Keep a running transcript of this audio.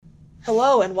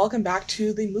Hello and welcome back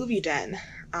to the Movie Den.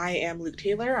 I am Luke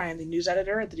Taylor. I am the news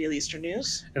editor at the Daily Eastern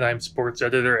News. And I'm sports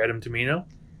editor Adam Tomino.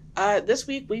 This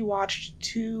week we watched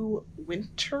two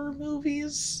winter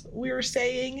movies, we were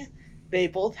saying. They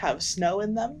both have snow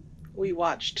in them. We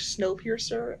watched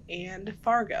Snowpiercer and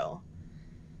Fargo.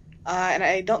 And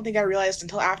I don't think I realized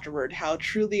until afterward how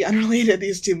truly unrelated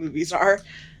these two movies are.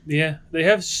 Yeah, they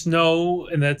have snow,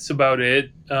 and that's about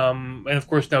it. And of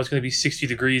course, now it's going to be 60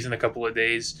 degrees in a couple of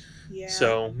days. Yeah.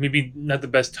 So maybe not the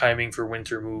best timing for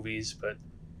winter movies, but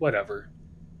whatever.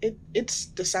 It's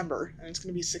December, and it's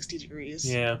going to be 60 degrees.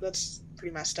 Yeah. That's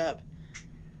pretty messed up.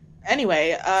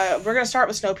 Anyway, we're going to start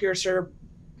with Snowpiercer,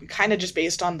 kind of just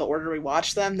based on the order we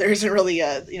watched them. There isn't really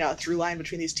a through line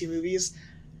between these two movies.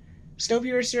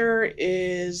 Snowpiercer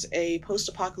is a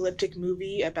post-apocalyptic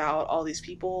movie about all these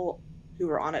people who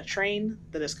are on a train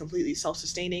that is completely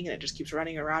self-sustaining, and it just keeps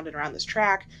running around and around this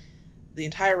track. The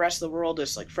entire rest of the world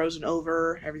is like frozen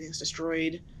over. Everything's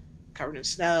destroyed, covered in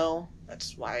snow.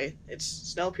 That's why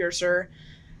it's Snowpiercer.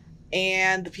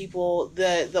 And the people,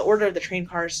 the order of the train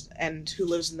cars and who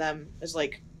lives in them is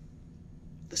like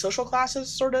the social classes,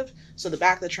 sort of. So the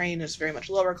back of the train is very much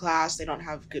lower class. They don't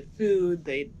have good food.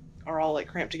 They are all like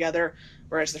cramped together.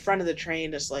 Whereas the front of the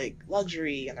train is like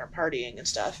luxury and they're partying and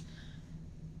stuff.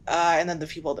 And then the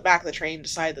people at the back of the train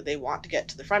decide that they want to get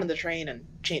to the front of the train and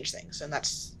change things. And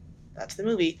that's the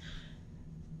movie.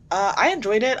 I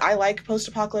enjoyed it. I like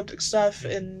post-apocalyptic stuff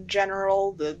in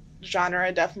general. The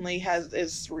genre definitely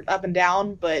is up and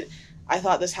down, but I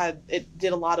thought it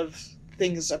did a lot of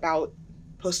things about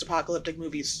post-apocalyptic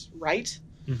movies right.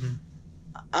 Mm-hmm.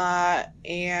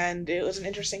 And it was an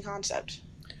interesting concept.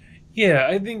 Yeah,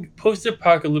 I think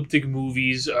post-apocalyptic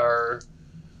movies are...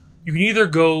 You can either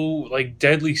go like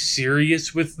deadly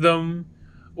serious with them,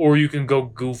 or you can go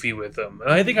goofy with them.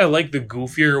 And I think I like the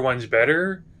goofier ones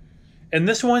better. And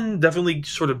this one definitely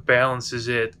sort of balances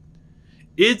it.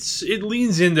 It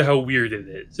leans into how weird it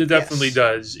is. It definitely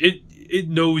does. It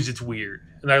knows it's weird,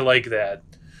 and I like that.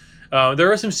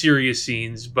 There are some serious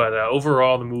scenes, but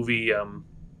overall the movie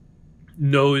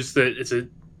knows that it's a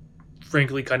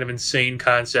frankly kind of insane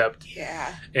concept.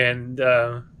 Yeah. And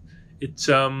it's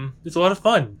a lot of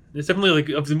fun. It's definitely like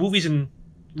of the movies in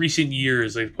recent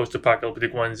years, like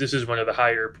post-apocalyptic ones, this is one of the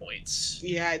higher points.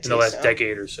 Yeah, in the last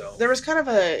decade or so. There was kind of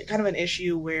an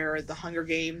issue where the Hunger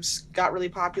Games got really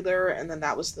popular, and then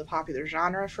that was the popular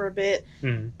genre for a bit.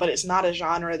 Mm. But it's not a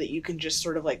genre that you can just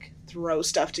sort of like throw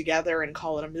stuff together and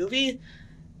call it a movie.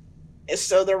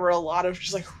 So there were a lot of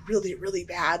just like really, really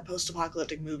bad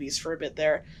post-apocalyptic movies for a bit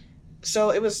there.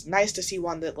 So it was nice to see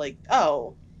one that like,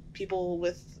 oh, people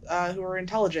with who are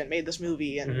intelligent made this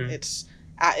movie, and it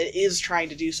is trying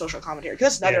to do social commentary.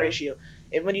 Because that's another issue.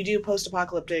 When you do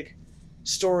post-apocalyptic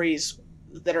stories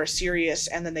that are serious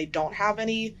and then they don't have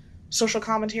any social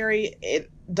commentary, it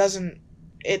doesn't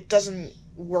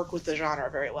work with the genre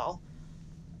very well.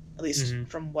 At least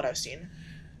from what I've seen.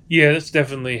 Yeah, this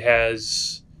definitely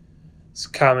has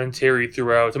commentary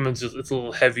throughout. Sometimes it's a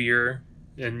little heavier.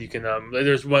 And you can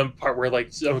there's one part where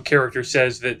like a character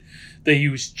says that they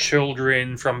use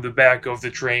children from the back of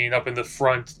the train up in the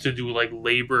front to do like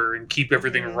labor and keep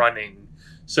everything running.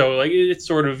 So like it's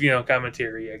sort of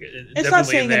commentary. It's not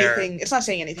saying anything. It's not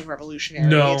saying anything revolutionary.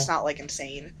 No, it's not like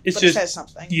insane. It says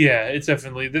something. Yeah, it's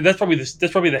definitely that's probably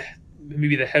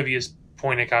the heaviest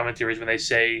point of commentary is when they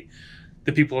say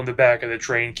the people in the back of the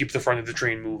train keep the front of the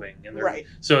train moving. And right.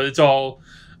 So it's all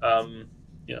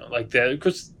like that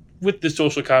because. With the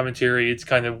social commentary, it's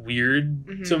kind of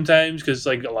weird sometimes because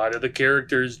like a lot of the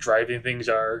characters driving things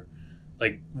are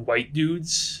like white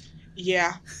dudes.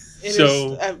 Yeah, it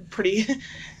is pretty.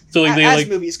 So like as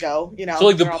movies go, So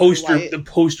like the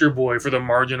poster boy for the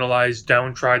marginalized,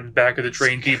 downtrodden back of the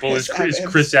train people is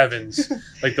Chris Evans,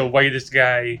 like the whitest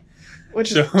guy.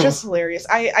 Which is just hilarious.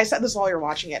 I said this while you were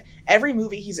watching it. Every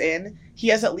movie he's in, he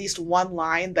has at least one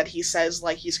line that he says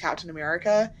like he's Captain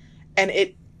America, and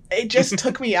it just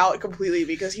took me out completely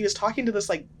because he was talking to this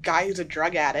like guy who's a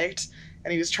drug addict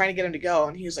and he was trying to get him to go,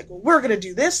 and he was like, well, we're going to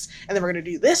do this and then we're going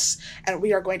to do this and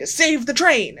we are going to save the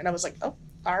train. And I was like, oh,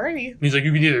 alrighty. And he's like,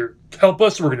 you can either help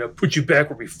us or we're going to put you back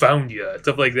where we found you.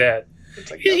 Stuff like that.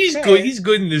 It's like, he's good. He's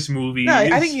good in this movie. No,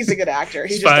 I think he's a good actor.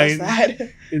 He just does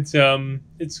that.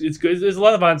 It's good. There's a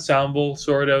lot of ensemble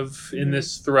sort of in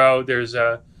this throughout. There's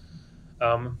I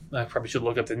probably should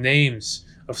look up the names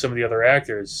of some of the other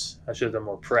actors. I should have done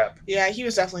more prep. Yeah, he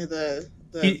was definitely the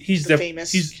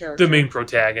famous character. The main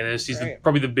protagonist. He's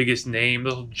probably the biggest name.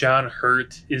 Little John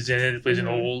Hurt is in it. He plays an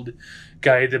old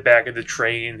guy at the back of the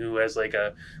train who has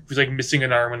who's missing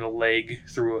an arm and a leg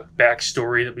through a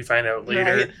backstory that we find out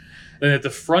later. Then at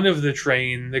the front of the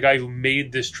train, the guy who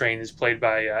made this train is played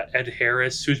by Ed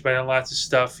Harris, who's been on lots of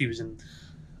stuff. He was in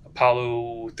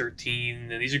Apollo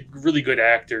 13, and he's a really good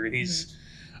actor. And he's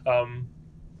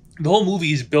the whole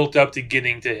movie is built up to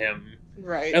getting to him.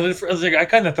 Right. And I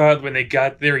kind of thought when they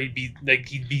got there, he'd be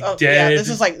dead. Yeah, this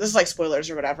is like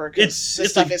spoilers or whatever. This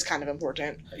stuff is kind of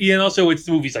important. Yeah, and also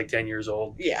the movie's like 10 years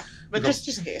old. Yeah, but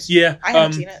just in case. Yeah, I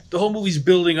haven't seen it. The whole movie's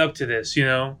building up to this.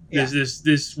 Yeah.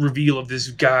 This reveal of this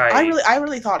guy. I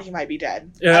really thought he might be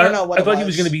dead. Yeah, I don't know what. I thought he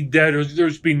was going to be dead, or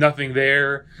there's be nothing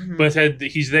there. Mm-hmm. But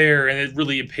he's there, and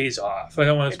it pays off. I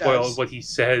don't want to spoil what he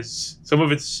says. Some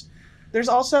of it's. There's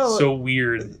also so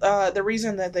weird. The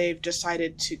reason that they've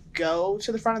decided to go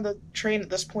to the front of the train at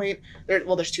this point,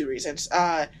 there's two reasons.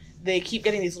 They keep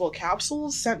getting these little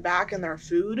capsules sent back in their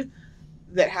food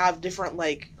that have different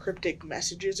like cryptic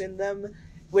messages in them,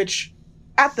 which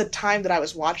at the time that I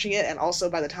was watching it, and also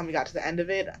by the time we got to the end of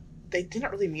it, they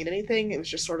didn't really mean anything. It was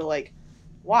just sort of like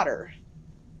water,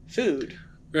 food.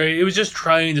 Right. It was just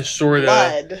trying to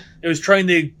blood. It was trying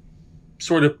to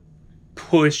sort of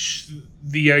push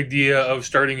the idea of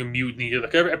starting a mutiny.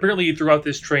 Like apparently throughout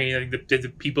this train, I think the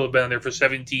people have been on there for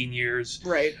 17 years.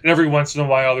 Right. And every once in a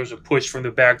while there's a push from the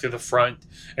back to the front,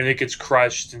 and it gets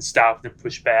crushed and stopped and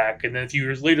pushed back. And then a few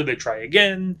years later they try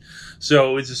again.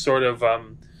 So it's just sort of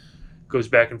goes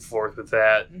back and forth with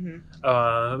that. Mm-hmm.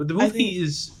 But the movie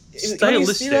is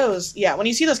stylistic. When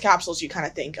you see those capsules, you kind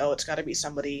of think, oh, it's got to be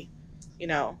somebody,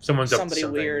 somebody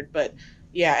weird. But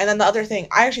yeah, and then the other thing,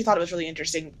 I actually thought it was really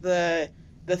interesting.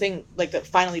 The thing like that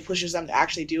finally pushes them to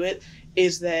actually do it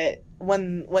is that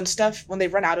when they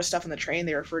run out of stuff on the train,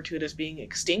 they refer to it as being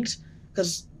extinct,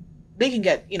 because they can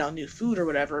get new food or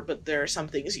whatever, but there are some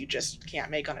things you just can't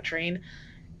make on a train.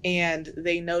 And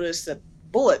they notice that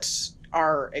bullets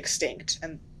are extinct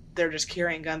and they're just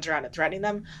carrying guns around and threatening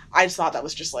them. I just thought that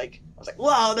was just like, I was like,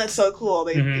 wow, that's so cool.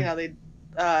 They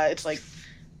it's like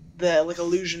the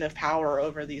illusion of power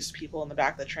over these people in the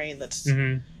back of the train. That's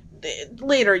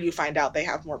later you find out they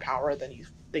have more power than you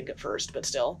think at first, but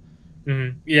still.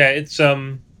 Mm-hmm. Yeah, it's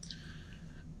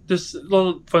just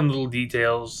little fun little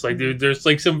details. Like there's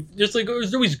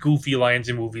always goofy lines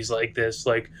in movies like this.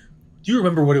 Like, do you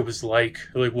remember what it was like?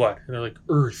 They're like, what? And they're like,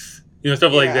 Earth.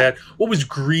 Stuff like that. What was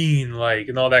green like?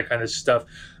 And all that kind of stuff.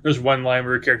 There's one line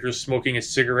where a character is smoking a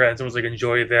cigarette and someone's like,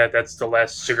 enjoy that. That's the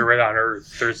last cigarette on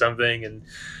Earth or something. And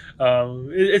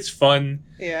it's fun.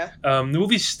 Yeah. The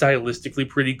movie's stylistically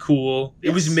pretty cool.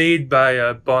 Yes. It was made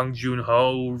by Bong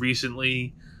Joon-ho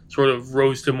recently. Sort of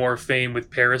rose to more fame with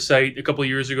Parasite a couple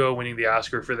years ago, winning the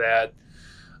Oscar for that.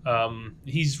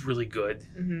 He's really good.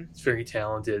 Mm-hmm. He's very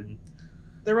talented.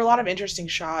 There were a lot of interesting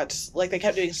shots. Like, they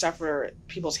kept doing stuff where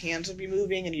people's hands would be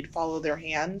moving and you'd follow their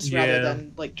hands rather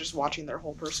than like just watching their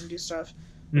whole person do stuff,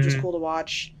 which was cool to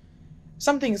watch.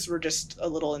 Some things were just a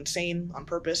little insane on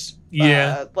purpose.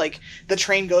 Yeah. Like, the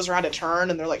train goes around a turn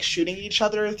and they're, like, shooting each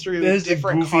other through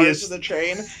different cars of the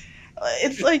train.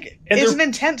 It's, like, it's an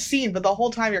intense scene, but the whole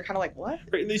time you're kind of like, what?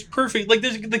 It's perfect. Like,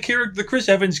 the Chris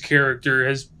Evans character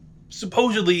has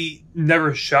supposedly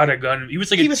never shot a gun. He was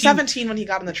 17 when he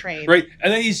got on the train. Right.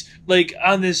 And then he's, like,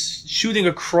 on this, shooting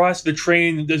across the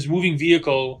train, this moving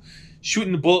vehicle,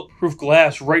 shooting the bulletproof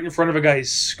glass right in front of a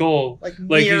guy's skull. Like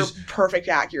near perfect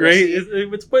accuracy.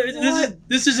 Right?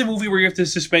 This is a movie where you have to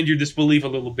suspend your disbelief a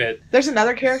little bit. There's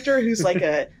another character who's like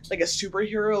a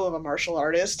superhero of a martial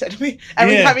artist, and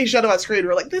every time he showed up on screen,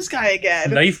 we're like, this guy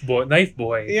again. Knife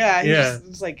boy. Yeah,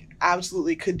 it's like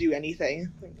absolutely could do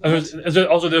anything. There's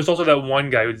also that one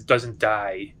guy who doesn't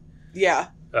die. Yeah.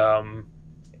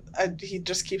 He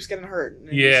just keeps getting hurt. And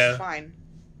he's fine.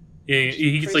 Yeah,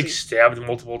 he gets like stabbed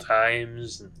multiple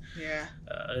times. And,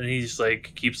 and he just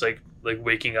like keeps like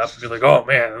waking up and be like, oh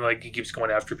man, and like he keeps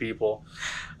going after people.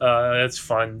 That's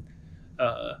fun.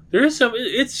 There is some.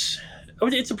 It's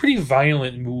a pretty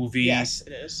violent movie. Yes,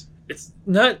 it is. It's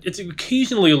not. It's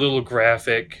occasionally a little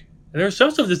graphic, and there's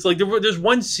some stuff that's like there's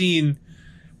one scene.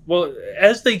 Well,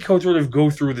 as they sort of go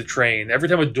through the train, every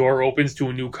time a door opens to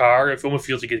a new car, it almost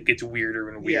feels like it gets weirder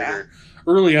and weirder. Yeah.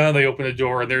 Early on, they open a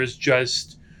door and there's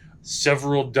just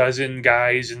several dozen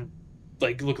guys in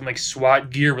like looking like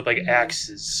SWAT gear with like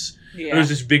axes. Yeah. There's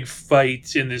this big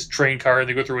fight in this train car, and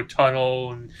they go through a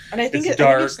tunnel, and I think it's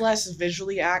dark. I think it's less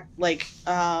visually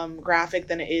graphic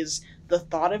than it is. The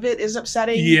thought of it is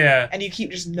upsetting. Yeah, and you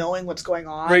keep just knowing what's going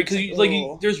on. Right, because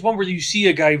there's one where you see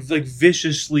a guy like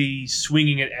viciously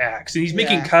swinging an axe, and he's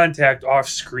making contact off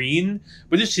screen,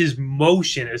 but just his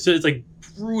motion, it's like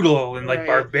brutal and like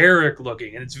barbaric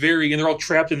looking, and and they're all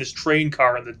trapped in this train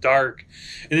car in the dark,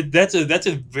 and that's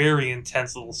a very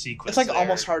intense little sequence. It's like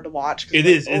almost hard to watch. It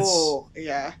is.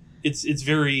 it's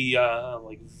very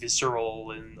like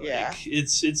visceral and like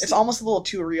it's almost a little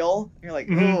too real. You're like,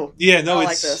 mm-hmm. oh, yeah, no, I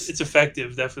it's like this. it's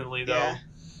effective, definitely though. Yeah.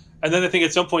 And then I think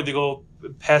at some point they go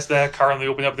past that car and they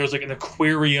open up. There's like an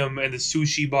aquarium and a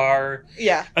sushi bar.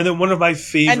 Yeah. And then one of my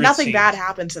favorite and nothing scenes, bad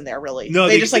happens in there really. No,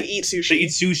 they just like eat sushi. They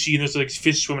eat sushi and there's like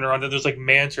fish swimming around. And there's like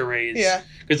manta rays. Yeah.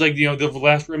 Because like the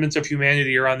last remnants of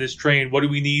humanity are on this train. What do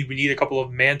we need? We need a couple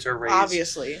of manta rays.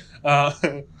 Obviously.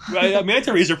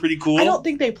 Manta rays are pretty cool. I don't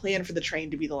think they planned for the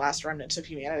train to be the last remnants of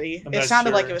humanity. It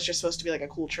sounded like it was just supposed to be like a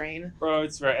cool train. Bro,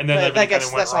 it's right. And then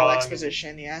that's all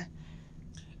exposition. Yeah.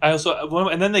 I also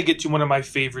and then they get to one of my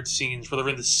favorite scenes where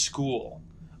they're in the school.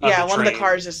 Yeah, one of the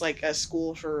cars is like a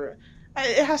school for.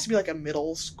 It has to be like a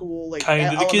middle school, like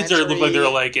kind of. The kids look like they're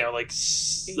like 8,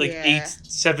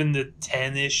 7 to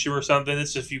 10-ish or something.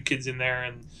 It's a few kids in there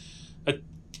and a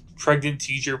pregnant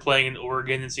teacher playing an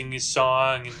organ and singing a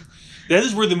song, and that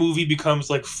is where the movie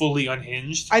becomes like fully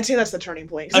unhinged. I'd say that's the turning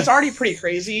point because it's already pretty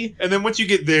crazy. And then once you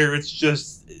get there, it's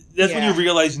just when you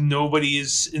realize nobody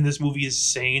is in this movie is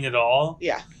sane at all.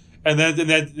 Yeah. And then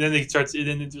they starts. And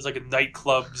then there's like a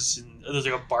nightclubs and there's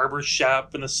like a barber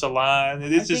shop and a salon.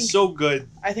 And it's just so good.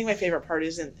 I think my favorite part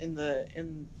is in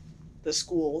the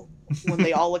school when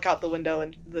they all look out the window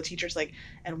and the teacher's like,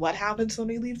 and what happens when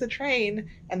we leave the train?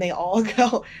 And they all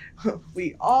go,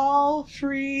 we all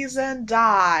freeze and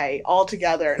die all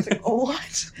together. It's like, oh,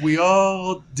 what? We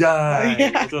all die.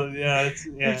 Yeah. So,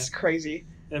 It's crazy.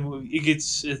 And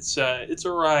it's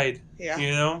a ride. Yeah.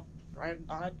 You know. Ride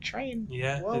on a train.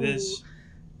 Yeah, Whoa. it is.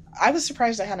 I was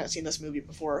surprised I hadn't seen this movie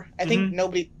before. I think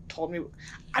nobody told me.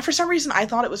 For some reason, I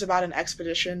thought it was about an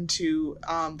expedition to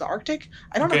the Arctic.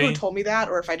 I don't know who told me that,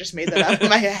 or if I just made that up in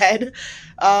my head.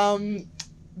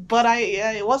 But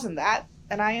it wasn't that,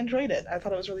 and I enjoyed it. I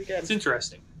thought it was really good. It's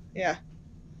interesting. Yeah.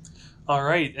 All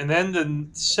right, and then the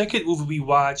second movie we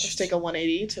watched. Let's take a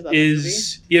 180 to the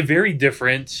movie. Very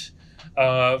different.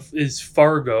 Is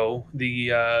Fargo,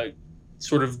 the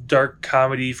sort of dark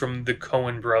comedy from the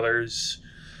Coen brothers.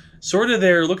 Sort of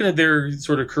looking at their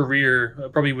sort of career,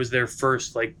 probably was their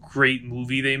first like great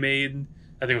movie they made.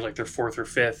 I think it was like their 4th or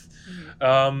 5th.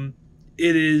 Mm-hmm.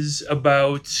 It is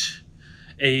about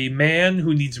a man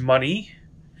who needs money.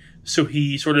 So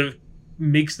he sort of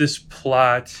makes this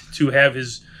plot to have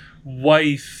his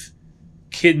wife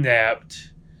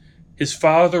kidnapped. His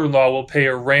father-in-law will pay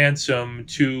a ransom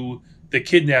to the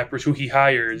kidnappers who he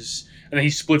hires, and then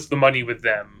he splits the money with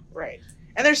them. Right.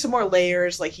 And there's some more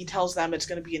layers. Like, he tells them it's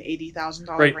going to be an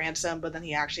 $80,000 ransom, but then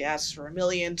he actually asks for $1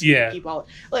 million to keep all.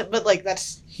 But like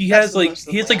that's he has like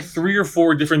 3 or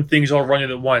 4 different things all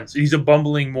running at once. He's a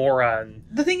bumbling moron.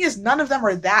 The thing is, none of them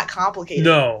are that complicated.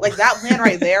 No, like that plan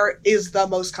right there is the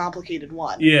most complicated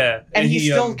one. Yeah, and he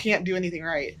still can't do anything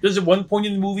right. There's at one point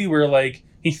in the movie where like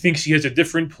he thinks he has a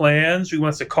different plan, so he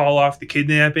wants to call off the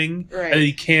kidnapping, and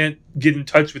he can't get in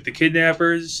touch with the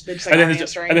kidnappers. And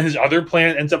then his other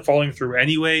plan ends up falling through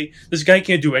anyway. This guy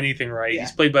can't do anything right. Yeah.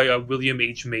 He's played by William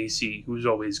H. Macy, who's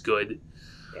always good.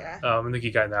 Yeah. I think he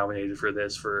got nominated for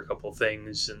this for a couple of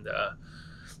things, and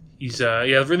he's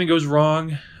everything goes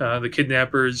wrong. The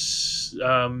kidnappers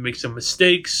make some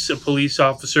mistakes. A police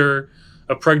officer,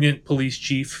 a pregnant police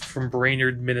chief from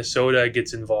Brainerd, Minnesota,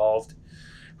 gets involved,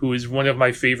 who is one of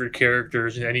my favorite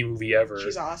characters in any movie ever.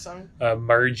 She's awesome.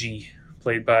 Margie,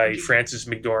 played by Frances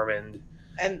McDormand.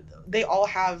 And they all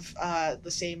have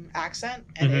the same accent,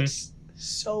 and it's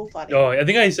so funny. Oh, I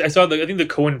think I saw. I think the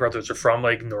Coen brothers are from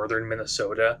like northern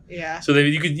Minnesota. Yeah. So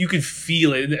you could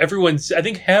feel it. And everyone's. I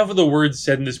think half of the words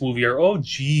said in this movie are "Oh,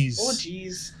 geez." Oh,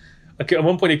 geez. Okay, at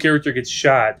one point, a character gets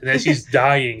shot, and as he's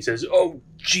dying, he says, "Oh,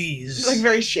 geez." Like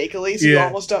very shakily, so you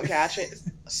almost don't catch it.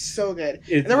 So good.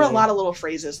 And there were a lot of little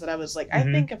phrases that I was like, I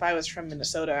think if I was from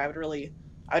Minnesota, I would really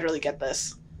get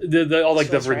this. All like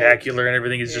the vernacular and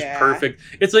everything is just perfect.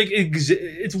 It's like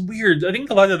it's weird. I think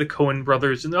a lot of the Coen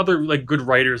brothers and other like good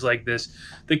writers like this,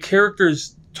 the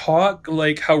characters talk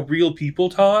like how real people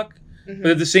talk,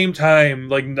 but at the same time,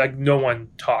 like no one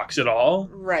talks at all.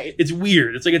 Right. It's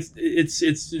weird. It's like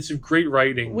it's great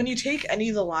writing. When you take any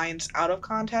of the lines out of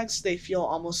context, they feel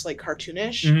almost like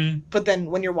cartoonish. But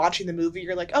then when you're watching the movie,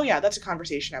 you're like, oh yeah, that's a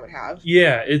conversation I would have.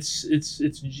 Yeah, it's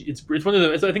one of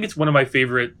the. I think it's one of my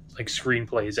favorite like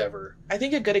screenplays ever. I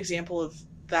think a good example of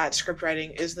that script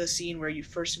writing is the scene where you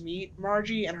first meet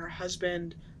Margie and her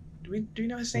husband. Do you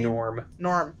know his name?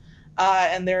 Norm.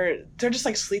 And they're just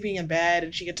like sleeping in bed,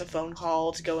 and she gets a phone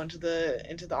call to go into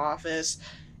the office,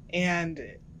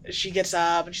 and she gets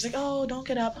up and she's like, "Oh, don't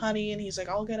get up, honey." And he's like,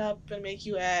 "I'll get up and make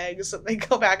you eggs." And they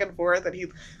go back and forth, and he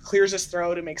clears his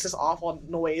throat and makes this awful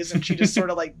noise, and she just sort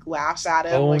of like laughs at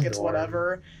him like it's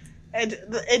whatever. And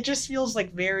it just feels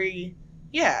like very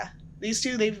Yeah, these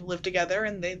two, they've lived together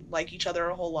and they like each other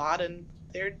a whole lot, and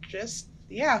they're just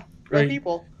real Right.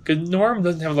 people. Because Norm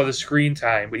doesn't have a lot of screen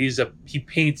time, but he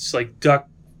paints like duck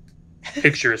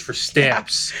pictures for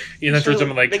stamps. And that's for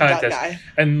some like Big duck contests. guy.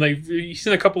 And like he's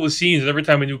in a couple of scenes, and every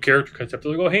time a new character comes up,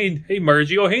 they're like, "Oh hey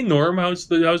Margie, oh hey Norm, how's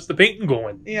the painting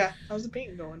going?" Yeah, how's the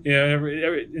painting going? Yeah,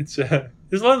 it's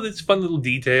there's a lot of it's fun little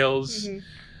details. You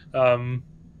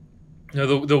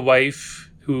know, the wife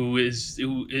who is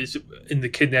in the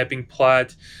kidnapping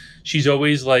plot, she's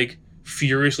always like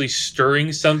furiously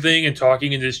stirring something and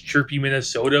talking in this chirpy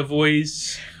Minnesota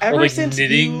voice. Ever or like since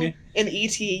knitting. you in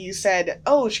E.T. you said,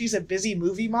 "Oh, she's a busy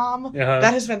movie mom," Uh-huh.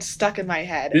 that has been stuck in my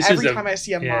head every time I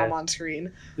see a mom on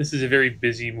screen. This is a very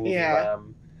busy movie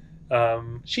mom.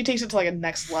 She takes it to like a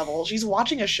next level. She's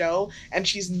watching a show and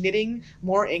she's knitting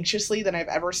more anxiously than I've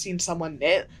ever seen someone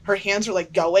knit. Her hands are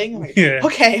like going. I'm like,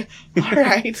 okay, all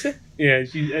right. Yeah,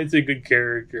 it's a good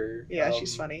character. Yeah,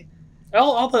 she's funny.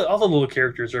 All the little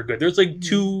characters are good. There's like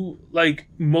two like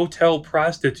motel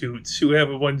prostitutes who have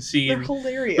one scene. They're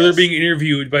hilarious. Where they're being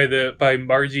interviewed by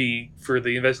Margie for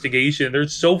the investigation. They're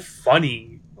so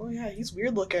funny. Oh yeah, he's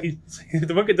weird looking.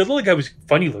 The little guy was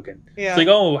funny looking. Yeah. It's like,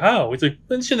 oh, how? It's like,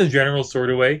 it's in a general sort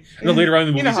of way. And then later on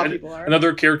in the movie,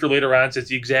 another character later on says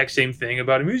the exact same thing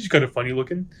about him. He's kind of funny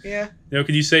looking. Yeah. You know,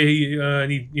 could you say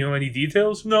any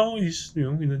details? No, he's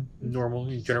in a normal,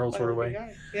 general sort of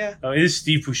way. Yeah. It is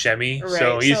Steve Buscemi, right.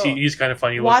 so he's kind of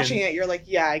funny looking. Watching it, you're like,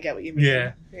 yeah, I get what you mean.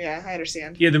 Yeah. Yeah, I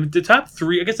understand. Yeah, the top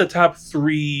three. I guess the top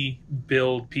three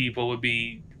build people would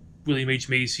be William H.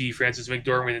 Macy, Frances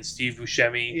McDormand, and Steve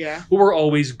Buscemi. Yeah. Who were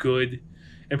always good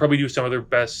and probably do some of their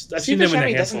best. I've seen them in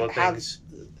a handful of things.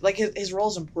 Like, his role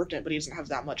is important, but he doesn't have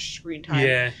that much screen time.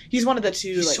 Yeah. He's one of the two,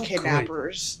 He's like, so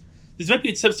kidnappers. Good. This might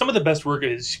be some of the best work of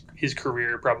his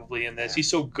career, probably, in this. Yeah. He's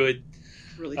so good.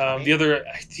 Really funny. The other...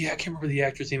 I can't remember the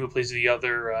actor's name who plays the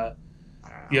other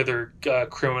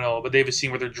criminal, but they have a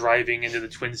scene where they're driving into the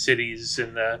Twin Cities,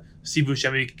 and Steve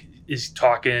Buscemi is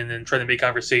talking and trying to make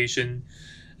conversation.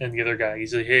 And the other guy,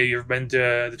 he's like, "Hey, you ever been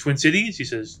to the Twin Cities?" He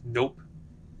says, "Nope."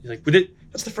 He's like,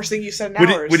 That's the first thing you said in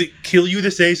hours. Would it kill you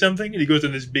to say something? And he goes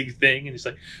on this big thing, and he's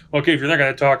like, "Okay, if you're not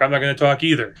going to talk, I'm not going to talk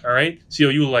either. All right? See how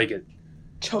you like it."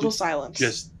 Total silence.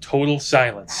 Just total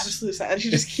silence. Absolute silence. And she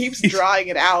just keeps drawing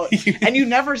it out, and you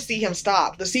never see him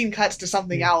stop. The scene cuts to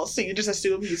something else, so you just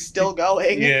assume he's still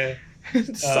going. Yeah.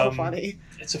 It's so funny.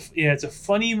 It's a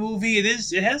funny movie. It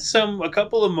is. It has a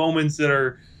couple of moments that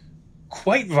are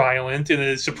quite violent in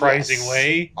a surprising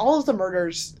way. All of the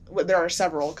murders, there are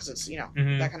several because it's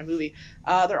that kind of movie.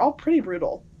 They're all pretty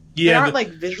brutal. Yeah, they aren't like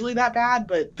visually that bad,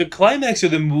 but the climax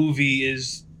of the movie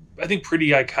is, I think,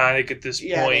 pretty iconic at this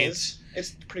point. It is.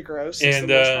 It's pretty gross. And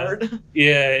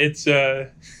yeah, it's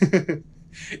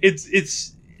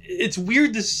it's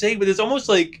weird to say, but it's almost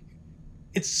like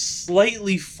it's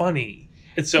slightly funny.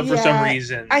 For some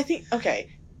reason. I think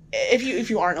if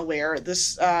you aren't aware,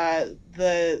 this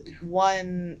this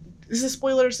is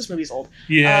spoilers. This movie's old.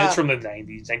 Yeah, it's from the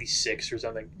 90s, 96 or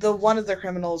something. The one of the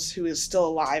criminals who is still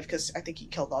alive, because I think he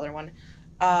killed the other one,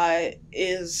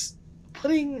 is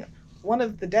putting one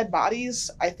of the dead bodies.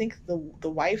 I think the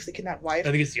wife, the kidnapped wife.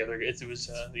 I think it's the other. It was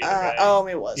the other guy. Oh,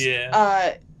 it was.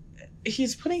 Yeah.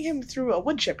 He's putting him through a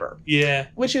wood chipper. Yeah.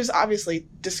 Which is obviously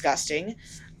disgusting.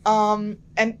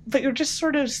 But you're just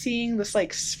sort of seeing this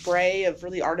like spray of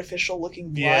really artificial looking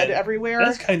blood everywhere.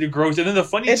 That's kind of gross. And then the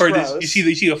funny part is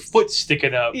you see a foot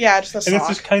sticking up. Yeah, just a sock. And it's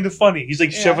just kind of funny. He's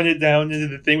like shoving it down into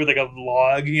the thing with like a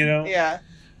log, Yeah.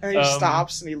 And he just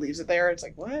stops and he leaves it there. It's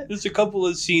like, what? There's a couple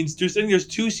of scenes. There's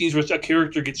two scenes where a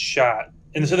character gets shot.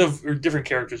 And different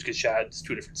characters get shot. It's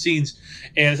two different scenes.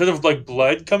 And instead of like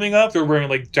blood coming up, they're wearing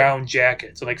like down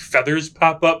jackets. And like feathers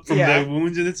pop up from the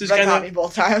wounds. And it's just kind of... me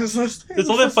both times. There's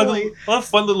a lot of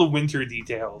fun little winter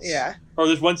details. Yeah. Or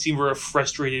there's one scene where a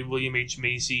frustrated William H.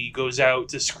 Macy goes out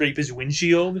to scrape his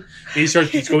windshield. And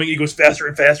he goes faster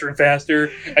and faster and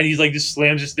faster. And he's like just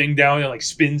slams this thing down and like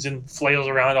spins and flails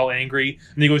around all angry.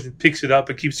 And he goes and picks it up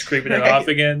and keeps scraping it off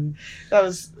again. That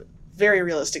was... very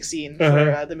realistic scene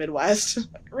for the Midwest.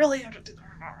 Like, really?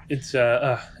 It's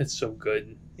so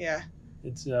good. Yeah.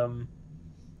 It's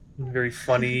very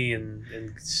funny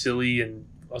and silly and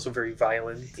also very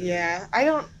violent. Yeah.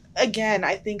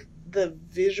 I think the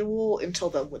visual, until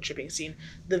the wood chipping scene,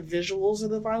 the visuals of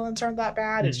the violence aren't that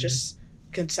bad. It's just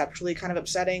conceptually kind of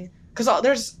upsetting.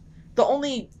 Because the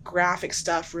only graphic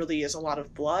stuff really is a lot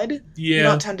of blood. Yeah. You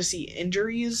don't tend to see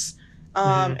injuries.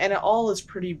 And it all is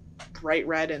pretty bright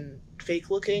red and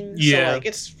fake looking. Yeah. So like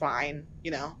it's fine,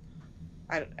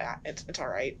 it's all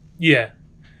right. Yeah.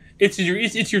 It's your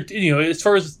as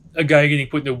far as a guy getting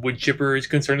put in a wood chipper is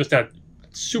concerned, it's not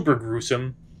super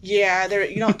gruesome. Yeah, there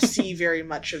you don't see very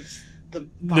much of the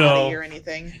body No. or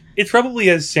anything. It's probably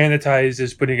as sanitized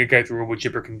as putting a guy through a wood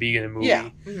chipper can be in a movie. Yeah.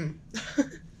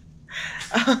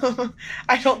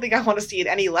 I don't think I want to see it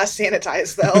any less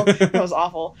sanitized though. That was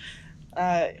awful.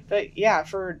 But yeah,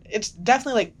 it's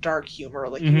definitely like dark humor.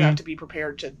 Like you have to be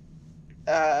prepared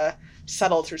to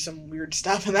settle through some weird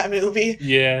stuff in that movie.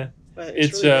 Yeah. But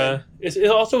it's really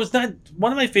it's not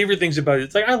one of my favorite things about it.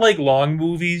 It's like I like long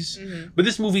movies, but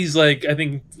this movie's like I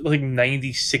think like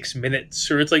 96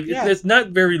 minutes, or it's like it's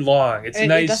not very long. It's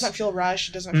nice. It doesn't feel rushed.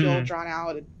 It doesn't feel drawn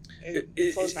out.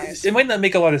 It flows nice. It might not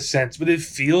make a lot of sense, but it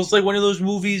feels like one of those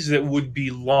movies that would be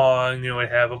long, and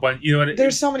have a bunch.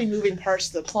 There's so many moving parts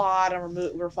to the plot, and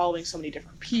we're following so many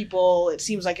different people. It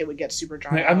seems like it would get super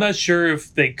drawn out. I'm not sure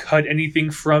if they cut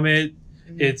anything from it.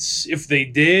 If they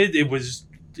did, it was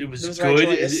good.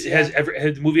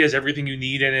 The movie has everything you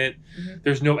need in it.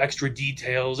 There's no extra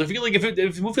details. I feel like if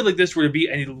a movie like this were to be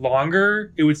any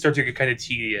longer, it would start to get kind of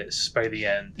tedious by the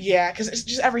end. Yeah, because it's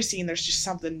just every scene there's just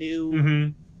something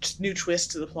new, just new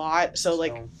twist to the plot. So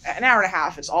like an hour and a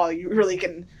half is all you really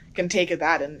can take of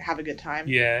that and have a good time.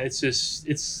 Yeah,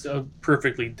 it's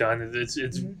perfectly done. It's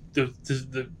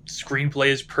the screenplay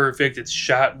is perfect. It's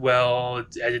shot well.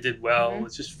 It's edited well.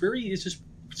 It's just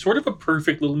sort of a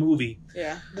perfect little movie.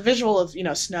 Yeah, the visual of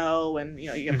snow and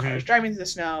you have cars driving through the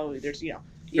snow. There's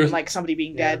even like somebody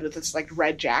being dead with this like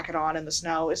red jacket on in the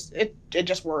snow. It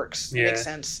just works. It makes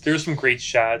sense. There's some great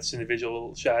shots,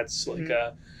 individual shots, like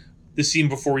the scene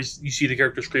before you see the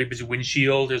character scrape his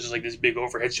windshield. There's just like this big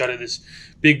overhead shot of this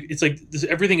big. It's like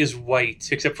everything is white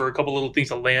except for a couple little things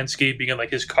of landscaping and like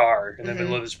his car in the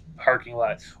middle of this parking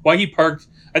lot. Why he parked?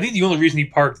 I think the only reason he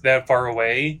parked that far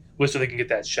away was so they can get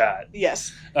that shot.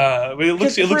 Yes, but it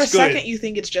looks for a good. second you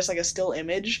think it's just like a still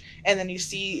image, and then you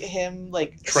see him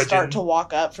like start to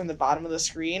walk up from the bottom of the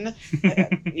screen.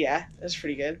 Yeah, it's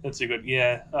pretty good. That's a good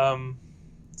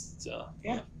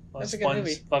That's a good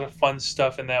movie. A lot of fun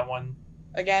stuff in that one.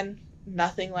 Again,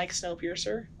 nothing like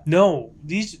Snowpiercer. No,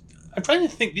 I'm trying to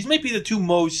think. These might be the two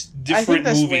most different movies.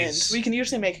 I think this wins. We can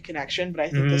usually make a connection, but I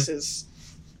think this is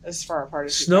as far apart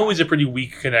as Snow is a pretty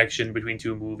weak connection between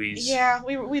two movies. Yeah,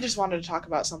 we just wanted to talk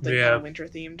about something kind of winter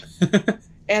themed.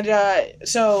 And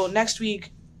so next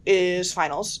week is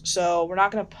finals. So we're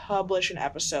not going to publish an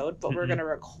episode, but we're going to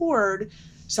record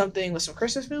something with some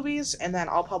Christmas movies, and then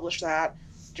I'll publish that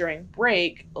during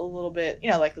break a little bit,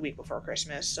 like the week before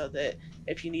Christmas, so that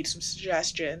if you need some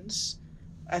suggestions.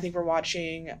 I think we're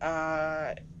watching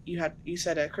you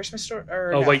said a Christmas story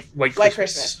or White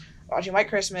Christmas. Watching White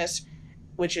Christmas,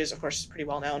 which is of course pretty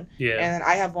well known. Yeah. And then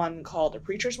I have one called A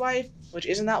Preacher's Wife, which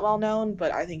isn't that well known,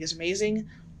 but I think is amazing.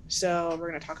 So we're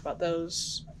gonna talk about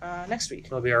those next week.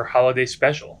 It'll be our holiday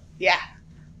special. Yeah.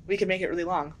 We could make it really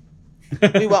long.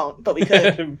 We won't, but we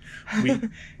could.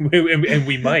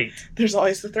 we might. There's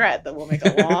always the threat that we'll make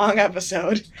a long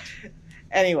episode.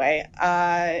 Anyway,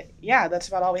 that's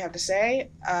about all we have to say.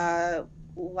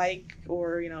 Like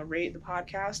or rate the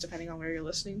podcast depending on where you're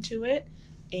listening to it,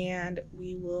 and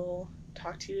we will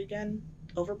talk to you again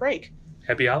over break.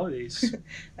 Happy holidays.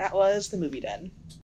 That was the Movie Den.